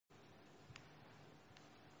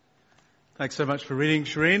Thanks so much for reading,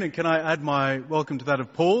 Shireen. And can I add my welcome to that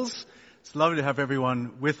of Paul's? It's lovely to have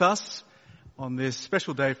everyone with us on this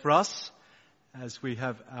special day for us as we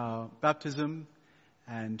have our baptism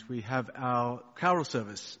and we have our carol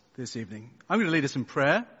service this evening. I'm going to lead us in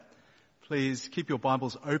prayer. Please keep your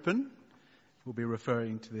Bibles open. We'll be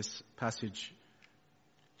referring to this passage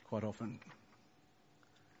quite often.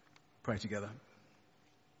 Pray together.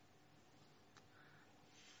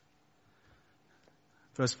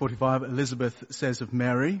 Verse 45, Elizabeth says of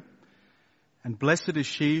Mary, "And blessed is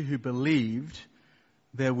she who believed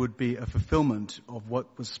there would be a fulfillment of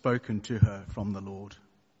what was spoken to her from the Lord."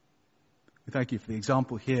 We thank you for the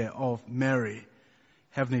example here of Mary,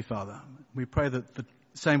 Heavenly Father. We pray that the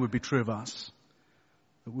same would be true of us,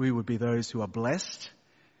 that we would be those who are blessed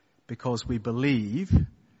because we believe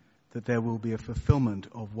that there will be a fulfillment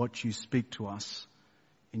of what you speak to us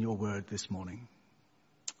in your word this morning.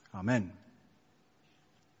 Amen.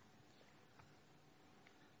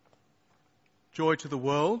 Joy to the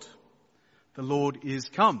world, the Lord is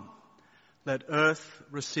come. Let earth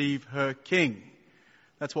receive her King.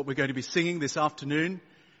 That's what we're going to be singing this afternoon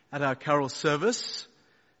at our carol service.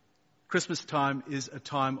 Christmas time is a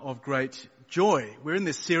time of great joy. We're in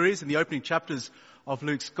this series in the opening chapters of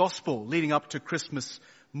Luke's Gospel leading up to Christmas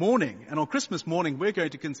morning. And on Christmas morning, we're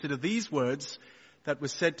going to consider these words that were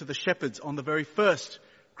said to the shepherds on the very first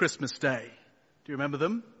Christmas day. Do you remember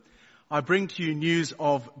them? "I bring to you news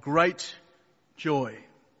of great joy."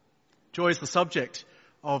 Joy is the subject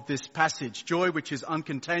of this passage. Joy which is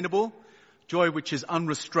uncontainable, joy which is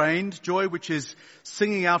unrestrained, joy which is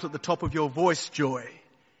singing out at the top of your voice joy.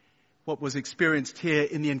 What was experienced here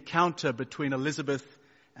in the encounter between Elizabeth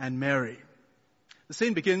and Mary. The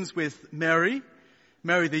scene begins with Mary,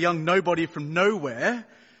 the young nobody from nowhere,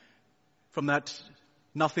 from that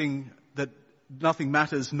nothing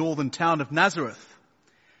matters northern town of Nazareth.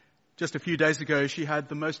 Just a few days ago, she had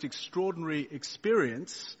the most extraordinary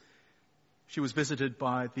experience. She was visited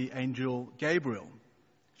by the angel Gabriel.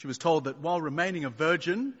 She was told that while remaining a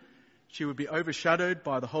virgin, she would be overshadowed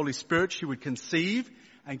by the Holy Spirit. She would conceive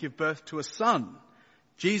and give birth to a son,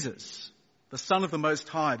 Jesus, the Son of the Most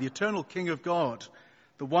High, the eternal King of God,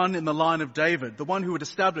 the one in the line of David, the one who would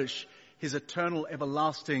establish his eternal,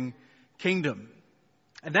 everlasting kingdom.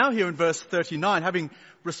 And now here in verse 39, having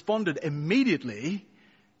responded immediately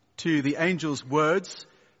to the angel's words,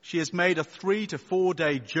 she has made a 3 to 4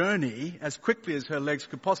 day journey as quickly as her legs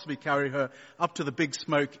could possibly carry her up to the big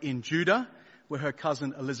smoke in Judah, where her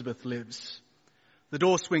cousin Elizabeth lives. The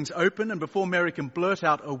door swings open, and before Mary can blurt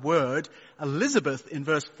out a word, Elizabeth in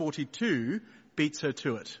verse 42 beats her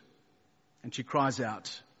to it. And she cries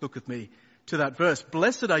out, look with me to that verse,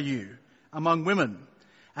 "Blessed are you among women,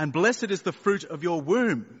 and blessed is the fruit of your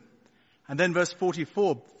womb." And then verse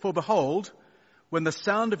 44, "For behold, when the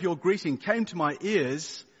sound of your greeting came to my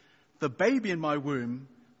ears, the baby in my womb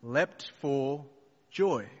leapt for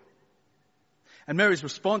joy." And Mary's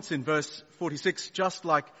response in verse 46, just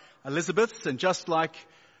like Elizabeth's and just like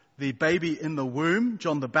the baby in the womb,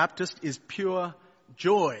 John the Baptist, is pure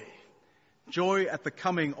joy. Joy at the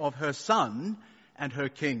coming of her son and her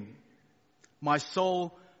king. "My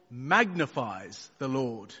soul magnifies the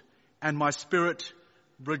Lord, and my spirit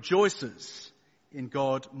rejoices in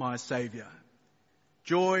God my Saviour."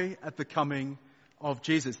 Joy at the coming of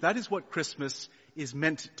Jesus. That is what Christmas is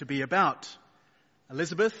meant to be about.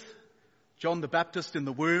 Elizabeth, John the Baptist in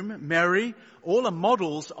the womb, Mary, all are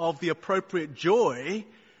models of the appropriate joy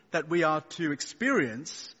that we are to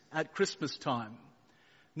experience at Christmas time.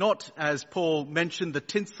 Not, as Paul mentioned, the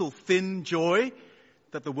tinsel-thin joy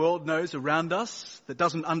that the world knows around us, that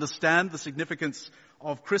doesn't understand the significance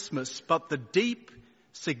of Christmas, but the deep,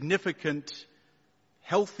 significant,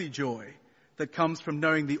 healthy joy that comes from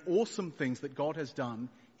knowing the awesome things that God has done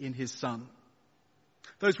in his Son.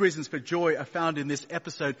 Those reasons for joy are found in this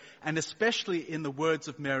episode, and especially in the words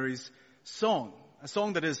of Mary's song, a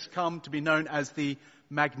song that has come to be known as the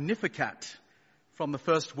Magnificat, from the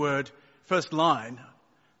first line,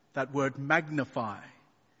 that word magnify.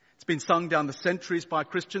 It's been sung down the centuries by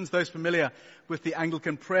Christians. Those familiar with the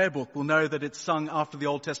Anglican prayer book will know that it's sung after the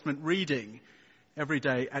Old Testament reading every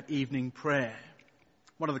day at evening prayer.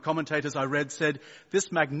 One of the commentators I read said,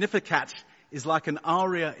 "This Magnificat is like an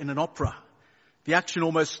aria in an opera. The action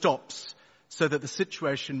almost stops so that the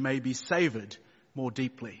situation may be savoured more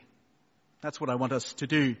deeply." That's what I want us to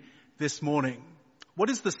do this morning.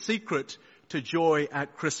 What is the secret to joy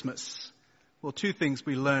at Christmas? Well, 2 things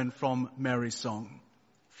we learn from Mary's song.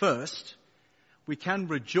 First, we can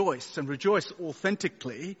rejoice, and rejoice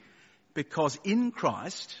authentically, because in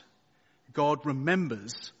Christ, God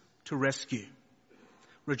remembers to rescue.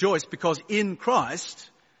 Rejoice because in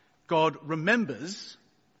Christ, God remembers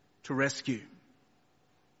to rescue.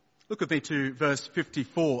 Look with me to verse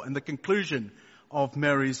 54 and the conclusion of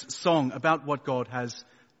Mary's song about what God has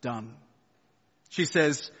done. She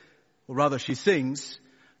says, or rather she sings,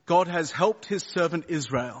 God has helped his servant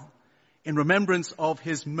Israel in remembrance of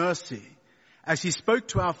his mercy, as he spoke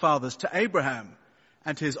to our fathers, to Abraham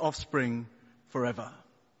and to his offspring forever.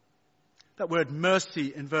 That word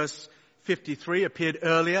mercy in verse 53 appeared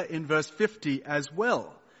earlier in verse 50 as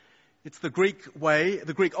well. It's the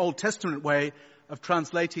Greek Old Testament way of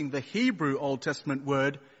translating the Hebrew Old Testament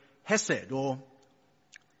word hesed or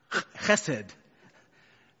chesed,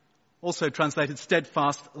 also translated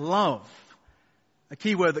steadfast love. A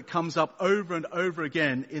key word that comes up over and over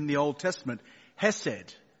again in the Old Testament.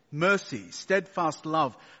 Hesed, mercy, steadfast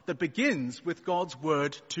love, that begins with God's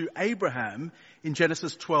word to Abraham in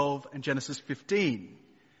Genesis 12 and Genesis 15.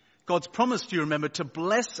 God's promise, do you remember, to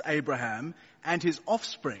bless Abraham and his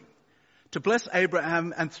offspring. To bless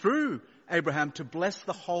Abraham and through Abraham to bless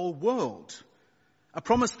the whole world. A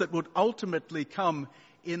promise that would ultimately come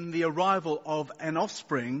in the arrival of an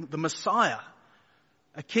offspring, the Messiah.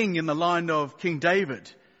 A king in the line of King David.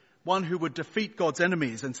 One who would defeat God's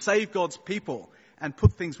enemies and save God's people and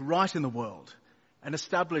put things right in the world and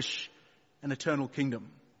establish an eternal kingdom.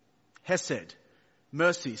 Hesed,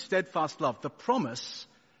 mercy, steadfast love, the promise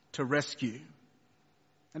to rescue.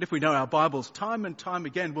 And if we know our Bibles, time and time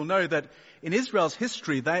again, we'll know that in Israel's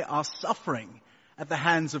history, they are suffering at the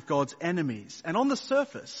hands of God's enemies. And on the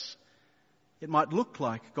surface, it might look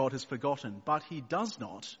like God has forgotten, but he does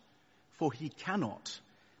not, for he cannot,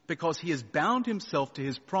 because he has bound himself to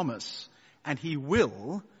his promise, and he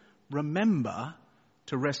will remember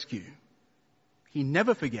to rescue. He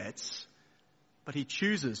never forgets, but he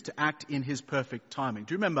chooses to act in his perfect timing.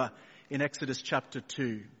 Do you remember in Exodus chapter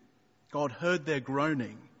 2, God heard their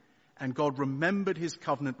groaning, and God remembered his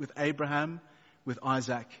covenant with Abraham, with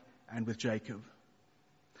Isaac, and with Jacob.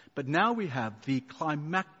 But now we have the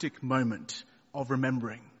climactic moment of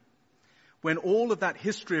remembering, when all of that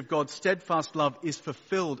history of God's steadfast love is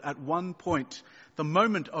fulfilled at one point, the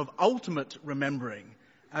moment of ultimate remembering,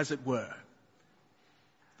 as it were.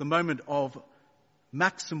 The moment of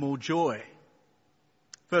maximal joy.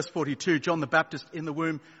 Verse 42, John the Baptist in the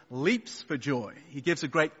womb leaps for joy. He gives a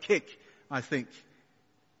great kick, I think.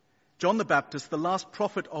 John the Baptist, the last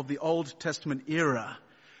prophet of the Old Testament era,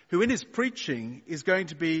 who in his preaching is going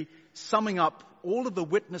to be summing up all of the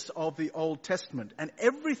witness of the Old Testament, and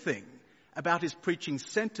everything about his preaching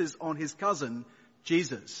centers on his cousin,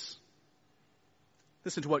 Jesus.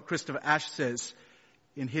 Listen to what Christopher Ash says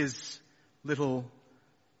in his little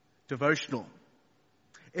devotional.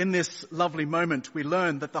 In this lovely moment, we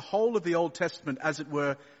learn that the whole of the Old Testament, as it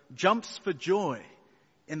were, jumps for joy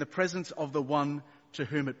in the presence of the one to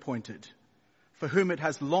whom it pointed, for whom it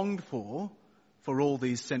has longed for all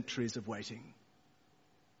these centuries of waiting.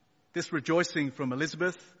 This rejoicing from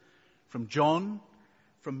Elizabeth, from John,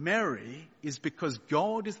 from Mary, is because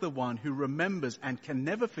God is the one who remembers and can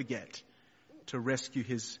never forget to rescue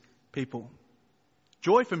his people.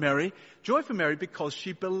 Joy for Mary because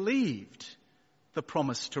she believed the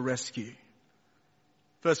promise to rescue.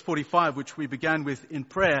 Verse 45, which we began with in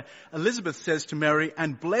prayer, Elizabeth says to Mary,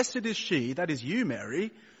 "And blessed is she," that is you,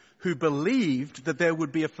 Mary, "who believed that there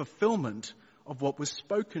would be a fulfillment of what was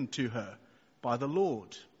spoken to her by the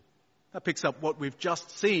Lord." That picks up what we've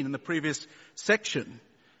just seen in the previous section.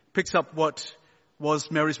 Picks up what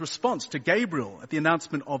was Mary's response to Gabriel at the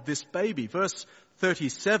announcement of this baby. Verse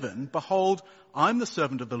 37, "Behold, I'm the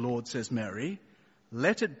servant of the Lord," says Mary.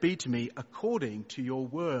 "Let it be to me according to your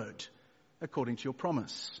word," according to your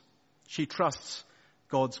promise. She trusts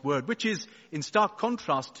God's word, which is in stark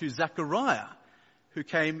contrast to Zechariah, who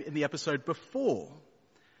came in the episode before.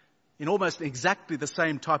 In almost exactly the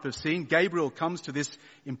same type of scene, Gabriel comes to this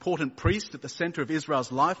important priest at the center of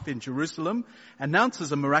Israel's life in Jerusalem,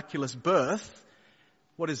 announces a miraculous birth.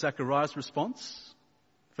 What is Zechariah's response?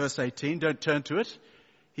 Verse 18, don't turn to it.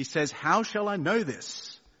 He says, "How shall I know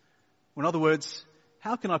this?" Or in other words,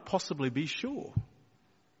 how can I possibly be sure?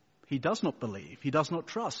 He does not believe, he does not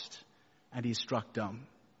trust, and he's struck dumb.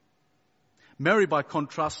 Mary, by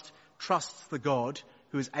contrast, trusts the God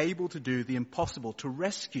who is able to do the impossible, to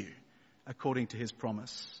rescue according to his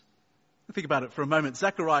promise. Think about it for a moment.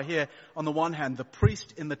 Zechariah here, on the one hand, the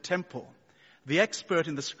priest in the temple, the expert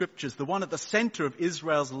in the scriptures, the one at the center of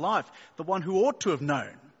Israel's life, the one who ought to have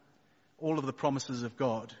known all of the promises of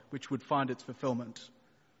God, which would find its fulfillment.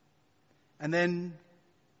 And then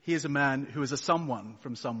here's a man who is a someone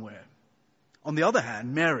from somewhere. On the other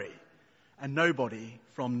hand, Mary, a nobody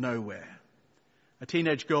from nowhere. A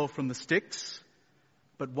teenage girl from the sticks,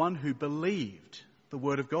 but one who believed the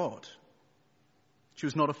Word of God. She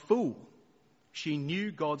was not a fool. She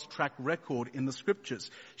knew God's track record in the Scriptures.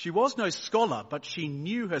 She was no scholar, but she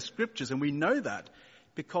knew her Scriptures, and we know that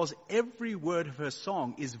because every word of her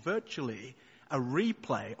song is virtually a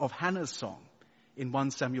replay of Hannah's song in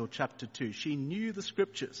 1 Samuel chapter 2. She knew the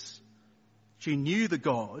Scriptures. She knew the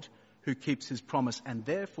God who keeps his promise, and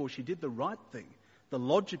therefore she did the right thing, the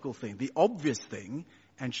logical thing, the obvious thing,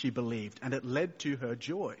 and she believed, and it led to her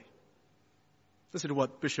joy. Listen to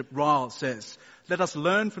what Bishop Ryle says. Let us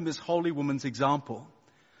learn from this holy woman's example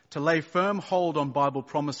to lay firm hold on Bible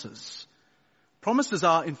promises. Promises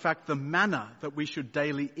are, in fact, the manna that we should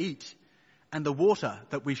daily eat and the water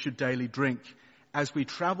that we should daily drink as we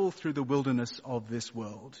travel through the wilderness of this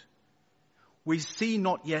world. We see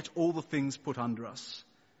not yet all the things put under us.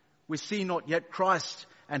 We see not yet Christ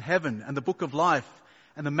and heaven and the book of life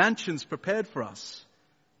and the mansions prepared for us.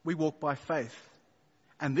 We walk by faith.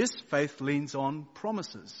 And this faith leans on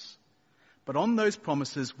promises. But on those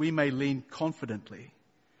promises we may lean confidently.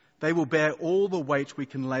 They will bear all the weight we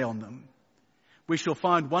can lay on them. We shall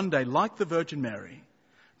find one day, like the Virgin Mary,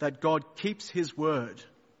 that God keeps his word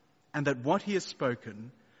and that what he has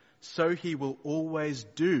spoken, so he will always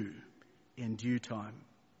do in due time.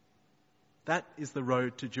 That is the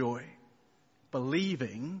road to joy.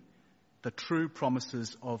 Believing the true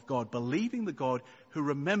promises of God. Believing the God who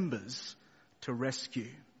remembers to rescue.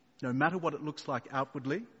 No matter what it looks like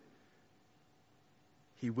outwardly,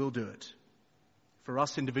 he will do it. For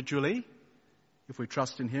us individually, if we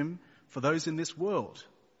trust in him, for those in this world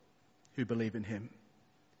who believe in him,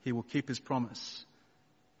 he will keep his promise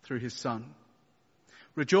through his Son.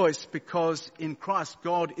 Rejoice because in Christ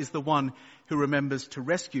God is the one who remembers to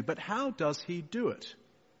rescue. But how does he do it?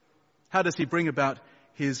 How does he bring about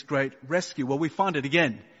his great rescue? Well, we find it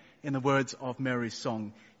again in the words of Mary's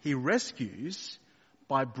song. He rescues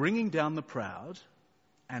by bringing down the proud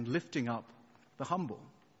and lifting up the humble.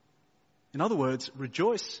 In other words,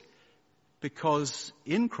 rejoice because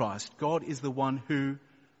in Christ, God is the one who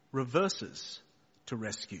reverses to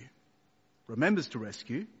rescue. Remembers to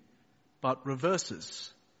rescue, but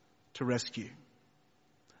reverses to rescue.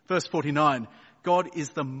 Verse 49, God is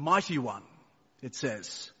the mighty one, it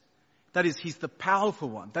says. That is, he's the powerful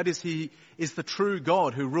one. That is, he is the true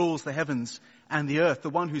God who rules the heavens and the earth, the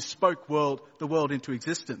one who spoke the world into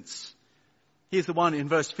existence. He is the one in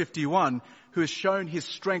verse 51 who has shown his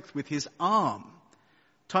strength with his arm.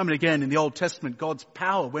 Time and again in the Old Testament, God's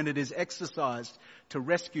power, when it is exercised to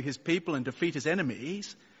rescue his people and defeat his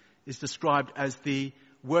enemies, is described as the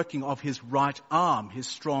working of his right arm, his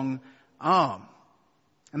strong arm.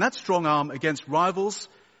 And that strong arm against rivals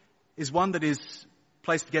is one that is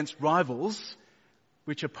placed against rivals,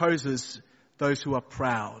 which opposes those who are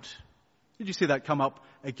proud. Did you see that come up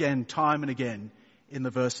again, time and again in the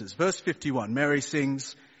verses? Verse 51, Mary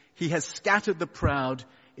sings, he has scattered the proud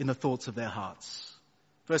in the thoughts of their hearts.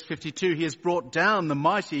 Verse 52, he has brought down the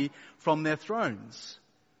mighty from their thrones.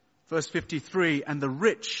 Verse 53, and the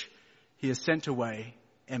rich he has sent away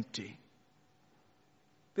empty.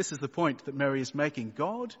 This is the point that Mary is making.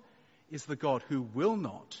 God is the God who will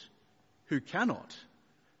not, who cannot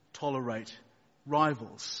tolerate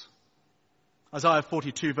rivals. Isaiah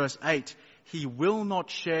 42 verse 8, he will not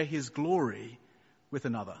share his glory with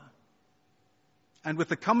another. And with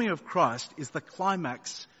the coming of Christ is the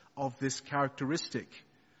climax of this characteristic.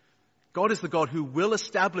 God is the God who will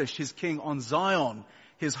establish his king on Zion,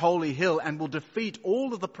 his holy hill, and will defeat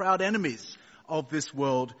all of the proud enemies of this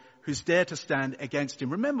world who dare to stand against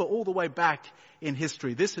him. Remember, all the way back in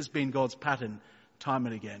history, this has been God's pattern time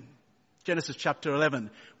and again. Genesis chapter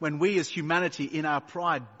 11, when we as humanity in our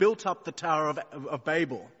pride built up the Tower of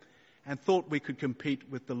Babel and thought we could compete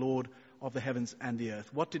with the Lord of the heavens and the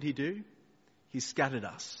earth. What did he do? He scattered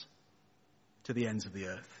us to the ends of the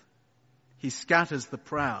earth. He scatters the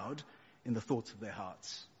proud in the thoughts of their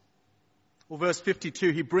hearts. Or verse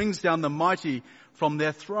 52, he brings down the mighty from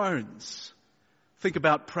their thrones. Think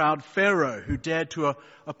about proud Pharaoh who dared to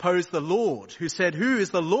oppose the Lord, who said, who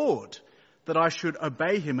is the Lord that I should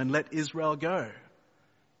obey him and let Israel go?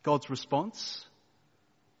 God's response?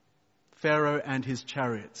 Pharaoh and his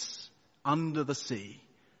chariots under the sea,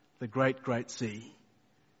 the great, great sea.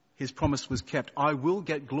 His promise was kept. I will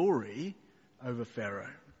get glory over Pharaoh.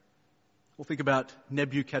 Or think about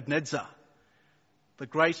Nebuchadnezzar, the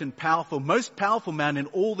great and powerful, most powerful man in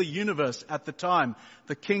all the universe at the time,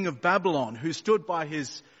 the king of Babylon, who stood by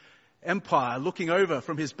his empire looking over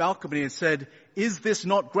from his balcony and said, is this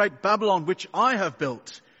not great Babylon which I have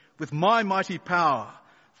built with my mighty power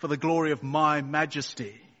for the glory of my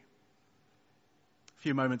majesty? A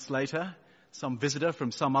few moments later, some visitor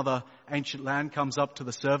from some other ancient land comes up to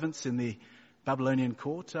the servants in the Babylonian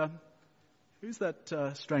court. Who's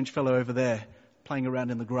that strange fellow over there playing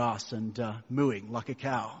around in the grass and mooing like a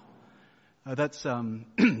cow? That's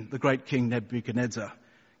the great King Nebuchadnezzar,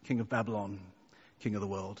 king of Babylon, king of the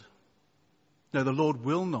world. No, the Lord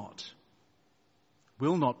will not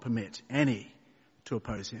permit any to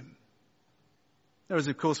oppose him. There is,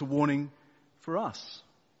 of course, a warning for us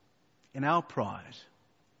in our pride.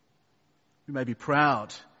 We may be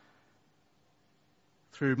proud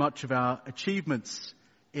through much of our achievements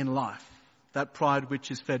in life, that pride which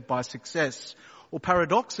is fed by success. Or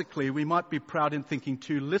paradoxically, we might be proud in thinking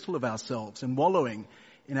too little of ourselves and wallowing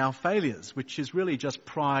in our failures, which is really just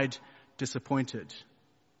pride disappointed.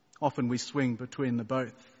 Often we swing between the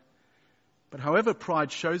both. But however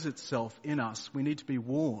pride shows itself in us, we need to be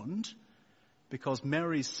warned, because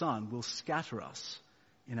Mary's son will scatter us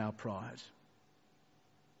in our pride.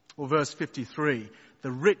 Or verse 53,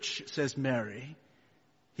 the rich, says Mary,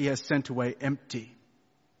 he has sent away empty.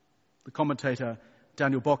 The commentator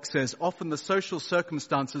Daniel Bock says, often the social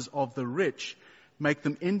circumstances of the rich make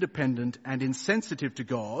them independent and insensitive to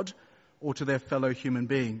God or to their fellow human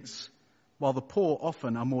beings, while the poor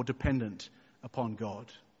often are more dependent upon God.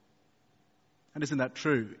 And isn't that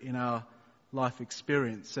true in our life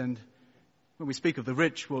experience? And when we speak of the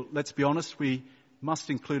rich, well, let's be honest, we must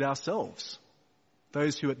include ourselves.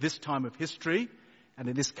 Those who at this time of history and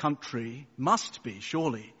in this country must be,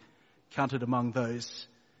 surely, counted among those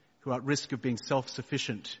who are at risk of being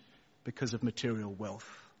self-sufficient because of material wealth.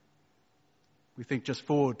 We think just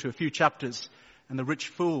forward to a few chapters and the rich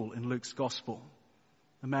fool in Luke's Gospel,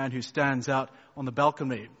 the man who stands out on the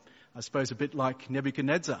balcony, I suppose a bit like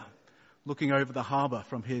Nebuchadnezzar, looking over the harbour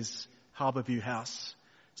from his harbour view house,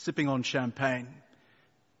 sipping on champagne,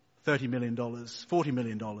 $30 million, $40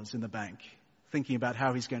 million in the bank, thinking about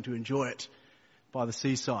how he's going to enjoy it by the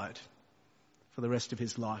seaside for the rest of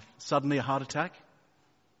his life. Suddenly a heart attack,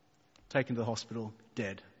 taken to the hospital,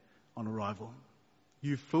 dead on arrival.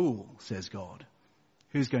 You fool, says God.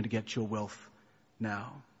 Who's going to get your wealth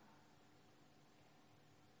now?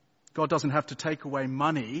 God doesn't have to take away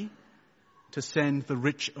money to send the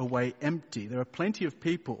rich away empty. There are plenty of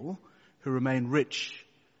people who remain rich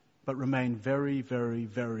but remain very, very,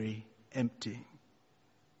 very empty.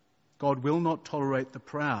 God will not tolerate the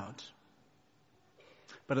proud,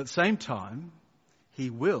 but at the same time, he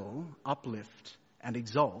will uplift and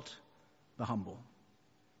exalt the humble.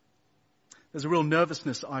 There's a real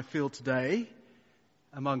nervousness I feel today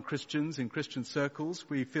among Christians in Christian circles.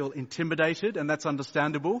 We feel intimidated, and that's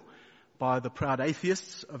understandable, by the proud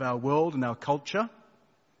atheists of our world and our culture.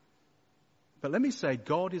 But let me say,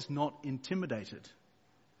 God is not intimidated.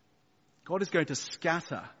 God is going to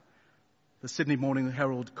scatter the Sydney Morning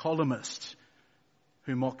Herald columnist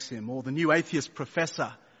who mocks him, or the new atheist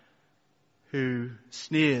professor who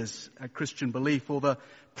sneers at Christian belief, or the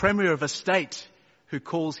premier of a state who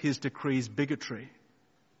calls his decrees bigotry.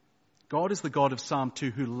 God is the God of Psalm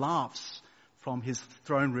 2 who laughs from his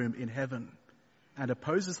throne room in heaven and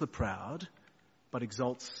opposes the proud but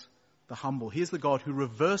exalts the humble. He is the God who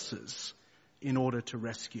reverses in order to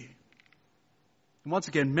rescue. And once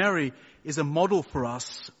again, Mary is a model for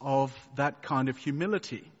us of that kind of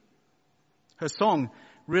humility. Her song,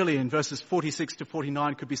 really in verses 46 to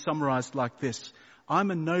 49, could be summarized like this.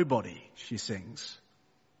 I'm a nobody, she sings.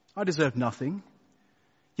 I deserve nothing.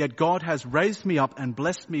 Yet God has raised me up and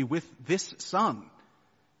blessed me with this son.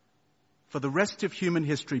 For the rest of human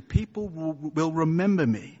history, people will remember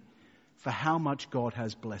me for how much God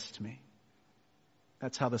has blessed me.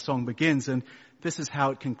 That's how the song begins, and this is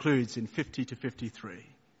how it concludes in 50 to 53.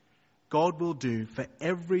 God will do for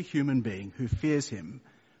every human being who fears him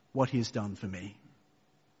what he has done for me.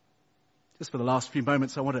 Just for the last few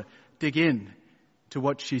moments, I want to dig in to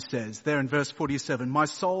what she says. There in verse 47, my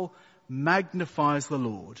soul magnifies the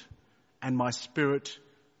Lord, and my spirit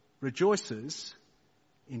rejoices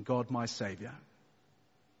in God my Saviour.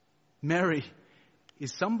 Mary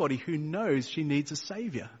is somebody who knows she needs a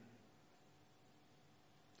Saviour.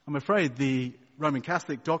 I'm afraid the Roman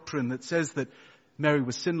Catholic doctrine that says that Mary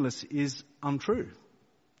was sinless is untrue.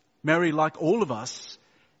 Mary, like all of us,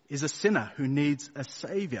 is a sinner who needs a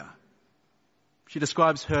Saviour. She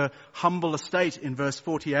describes her humble estate in verse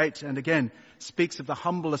 48 and again speaks of the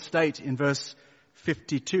humble estate in verse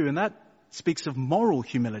 52. And that speaks of moral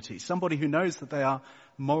humility, somebody who knows that they are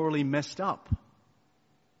morally messed up.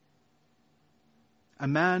 A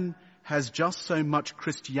man has just so much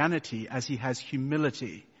Christianity as he has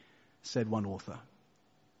humility, said one author.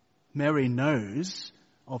 Mary knows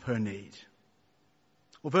of her need.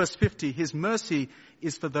 Or verse 50, his mercy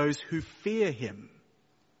is for those who fear him.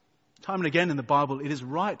 Time and again in the Bible, it is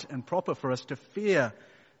right and proper for us to fear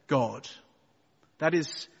God. That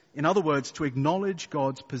is, in other words, to acknowledge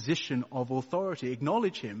God's position of authority,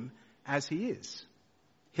 acknowledge him as he is,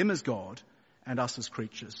 him as God and us as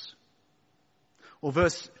creatures. Or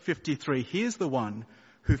verse 53, he is the one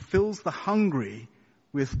who fills the hungry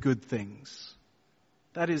with good things.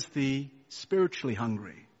 That is the spiritually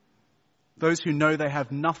hungry. Those who know they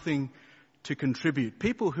have nothing to contribute.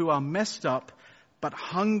 People who are messed up but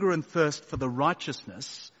hunger and thirst for the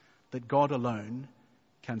righteousness that God alone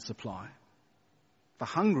can supply. The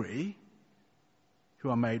hungry who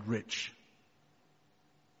are made rich.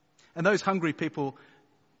 And those hungry people,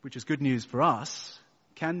 which is good news for us,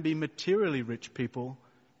 can be materially rich people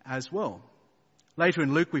as well. Later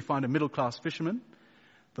in Luke we find a middle-class fisherman,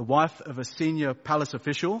 the wife of a senior palace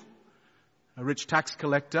official, a rich tax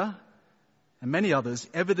collector, and many others,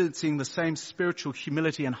 evidencing the same spiritual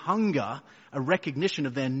humility and hunger, a recognition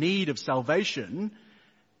of their need of salvation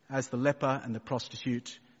as the leper and the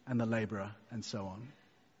prostitute and the labourer and so on.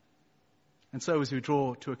 And so as we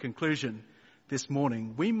draw to a conclusion this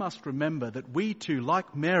morning, we must remember that we too,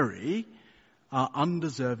 like Mary, are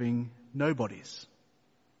undeserving nobodies.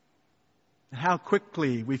 How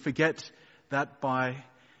quickly we forget that by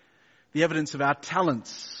the evidence of our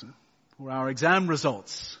talents or our exam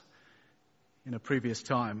results in a previous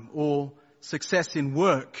time, or success in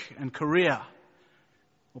work and career,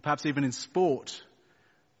 or perhaps even in sport,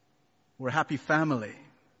 or a happy family,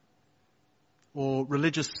 or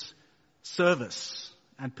religious service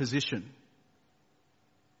and position.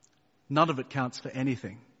 None of it counts for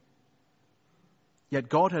anything. Yet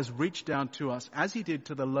God has reached down to us, as he did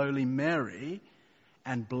to the lowly Mary,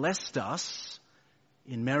 and blessed us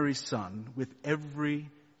in Mary's Son with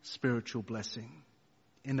every spiritual blessing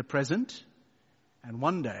in the present, and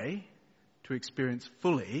one day to experience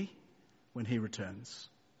fully when he returns.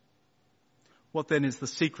 What then is the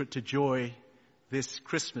secret to joy this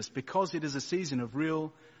Christmas? Because it is a season of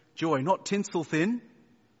real joy, not tinsel thin,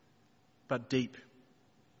 but deep.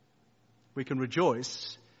 We can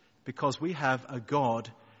rejoice because we have a God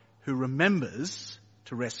who remembers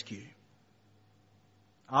to rescue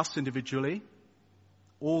us individually,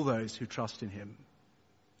 all those who trust in him.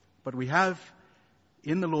 But we have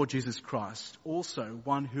in the Lord Jesus Christ also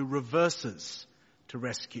one who reverses to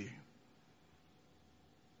rescue,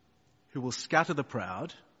 who will scatter the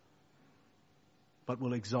proud, but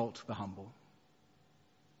will exalt the humble.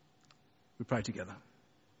 We pray together.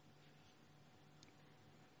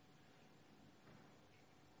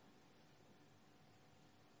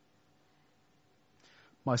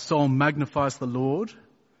 My soul magnifies the Lord,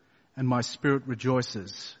 and my spirit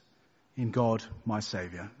rejoices in God my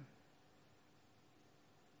Saviour.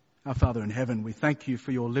 Our Father in heaven, we thank you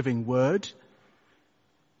for your living word.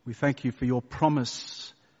 We thank you for your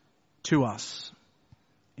promise to us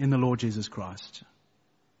in the Lord Jesus Christ.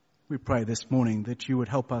 We pray this morning that you would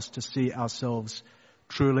help us to see ourselves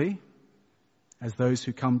truly as those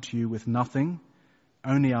who come to you with nothing,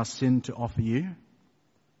 only our sin to offer you.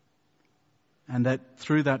 And that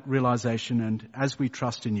through that realization and as we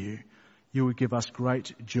trust in you, you would give us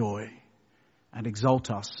great joy and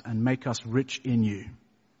exalt us and make us rich in you.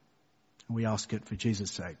 And we ask it for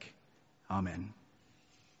Jesus' sake. Amen.